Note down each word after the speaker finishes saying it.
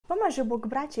Pomaže Bog,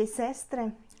 braće i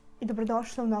sestre, i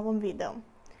dobrodošli u novom videu.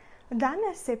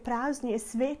 Danas se praznuje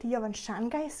sveti Јован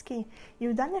Шангајски i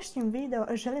u današnjem videu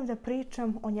želim da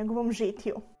pričam o njegovom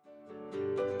žitiju.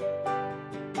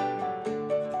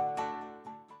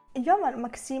 Jovan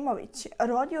Maksimović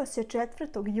rodio se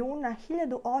 4. juna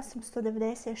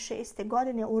 1896.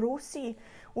 godine u Rusiji,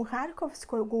 u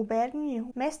Harkovskoj guberniji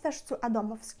mestašcu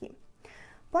Adomovski.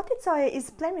 Poticao je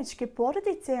iz plemićke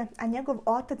porodice, a njegov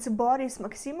otac Boris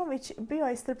Maksimović bio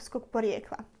je srpskog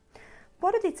porijekla.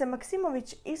 Porodica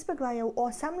Maksimović izbjegla je u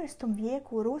 18.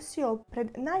 vijeku u Rusiju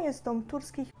pred najezdom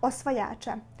turskih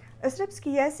osvajača.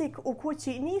 Srpski jezik u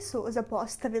kući nisu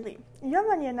zapostavili.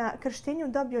 Jovan je na krštenju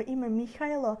dobio ime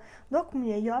Mihajlo, dok mu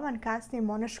je Jovan kasnije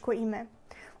monaško ime.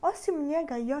 Osim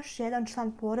njega, još jedan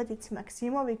član porodice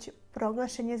Maksimović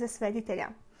proglašen je za svetitelja.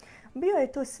 Bio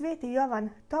je to sveti Jovan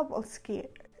Tobolski,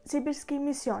 sibirski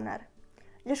misionar.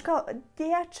 Još kao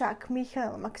dječak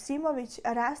Mihajlo Maksimović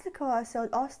razlikovao se od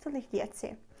ostalih djece.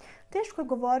 Teško je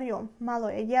govorio, malo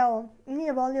je jeo,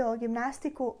 nije volio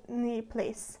gimnastiku ni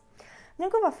ples.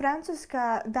 Njegova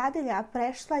francuska dadilja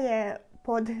prešla je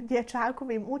pod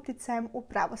dječakovim uticajem u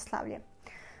pravoslavlje.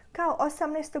 Kao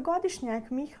 18-godišnjak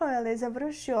Mihajlo je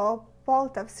završio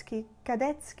Poltavski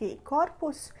kadetski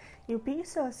korpus i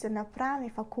upisao se na pravni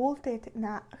fakultet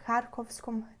na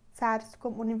Harkovskom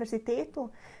carskom univerzitetu,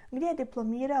 gdje je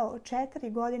diplomirao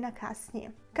 4 godina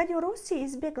kasnije. Kad je u Rusiji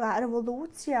izbjegla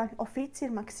revolucija,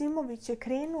 oficir Maksimović je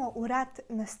krenuo u rat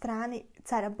na strani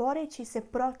cara boreći se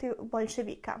protiv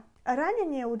boljševika.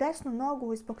 Ranjen je u desnu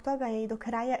nogu i zbog toga je i do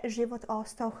kraja život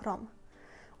ostao hrom.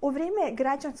 U vrijeme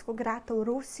građanskog rata u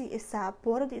Rusiji sa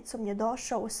porodicom je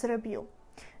došao u Srbiju.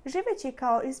 Živeći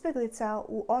kao izbjeglica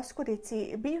u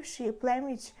Oskurici, bivši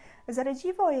plemić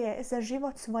zarađivao je za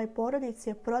život svoje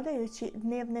porodice prodajući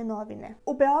dnevne novine.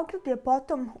 U Beogradu je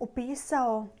potom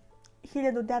upisao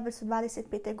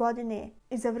 1925. godine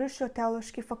i završio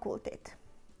teološki fakultet.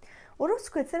 U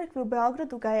Ruskoj crkvi u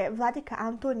Beogradu ga je vladika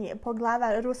Antonije,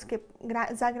 poglavar Ruske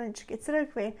zagraničke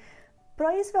crkve,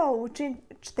 proizveo u čin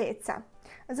čteca.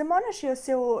 Zamonašio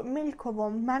se u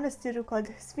Miljkovom manastiru kod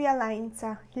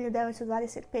Svijalajnca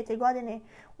 1925. godine,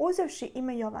 uzevši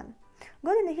ime Jovan.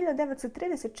 Godine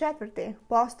 1934.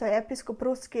 postao je episkop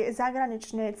Ruske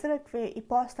zagranične crkve i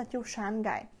poslat je u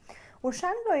Šangaj. U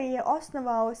Šangaju je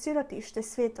osnovao sirotište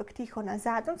Svetog Tihona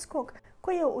Zadonskog,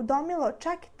 koje je udomilo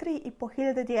čak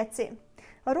 3.500 djece.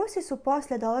 Rusi su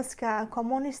poslije dolaska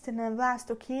komuniste na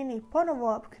vlast u Kini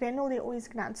ponovo krenuli u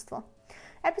izgnanstvo.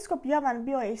 Episkop Jovan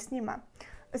bio je s njima.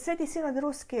 Sveti sinod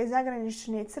Ruske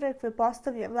zagranične crkve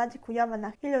postavio vladiku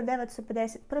Jovana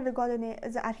 1951. godine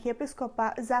za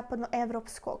arhijepiskopa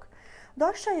zapadnoevropskog.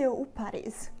 Došao je u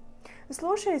Pariz.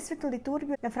 Slušao je svetu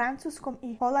liturgiju na francuskom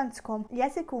i holandskom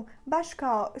jeziku, baš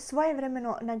kao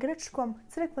svojevremeno na grčkom,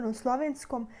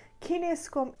 crkveno-slovenskom,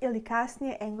 kineskom ili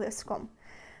kasnije engleskom.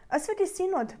 A Sveti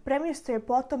sinod premjestio je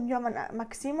potom Jovana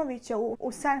Maksimovića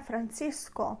u San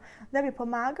Francisco da bi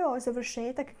pomagao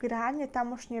završetak gradnje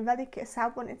tamošnje velike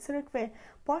saborne crkve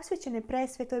posvećene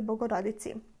presvetoj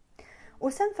Bogorodici.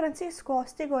 U San Francisco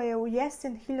stigao je u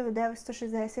jesen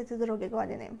 1962.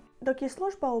 godine. Dok je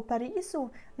službao u Parizu,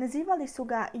 nazivali su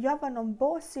ga Jovanom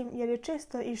Bosim jer je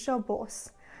često išao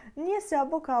bos. Nije se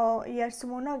obukao jer su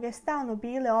mu noge stalno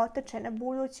bile otečene,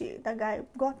 budući da ga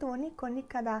gotovo niko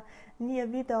nikada nije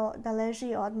video da leži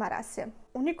i odmara se.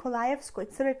 U Nikolajevskoj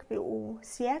crkvi u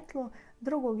Sjetlu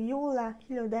 2. jula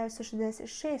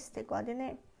 1966.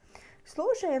 godine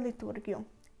služio je liturgiju.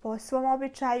 Po svom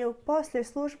običaju, poslije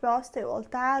službe ostaje u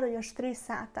oltaru još 3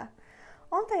 sata.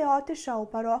 Onda je otišao u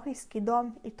parohijski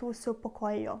dom i tu se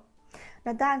upokojio.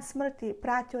 Na dan smrti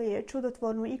pratio je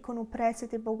čudotvornu ikonu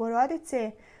presvete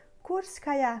Bogorodice,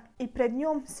 Kurskaja, i pred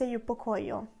njom se i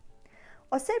upokojio.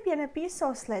 O sebi je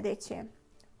napisao sljedeće: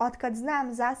 Otkad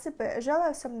znam za sebe,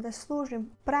 želeo sam da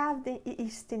služim pravdi i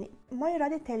istini. Moji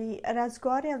roditelji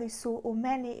razgorjeli su u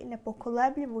meni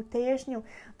nepokolebljivu težnju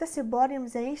da se borim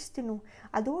za istinu,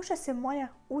 a duša se moja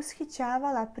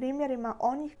ushićavala primjerima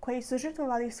onih koji su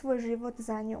žrtvovali svoj život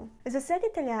za nju. Za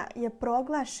svetitelja je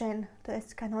proglašen, to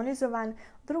jest kanonizovan,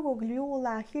 2.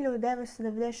 jula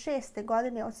 1996.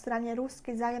 godine od strane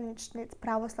Ruske zagranične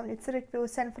pravoslavne crkve u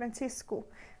San Francisku,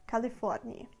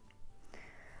 Kaliforniji.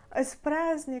 S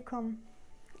praznikom.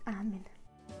 Amin.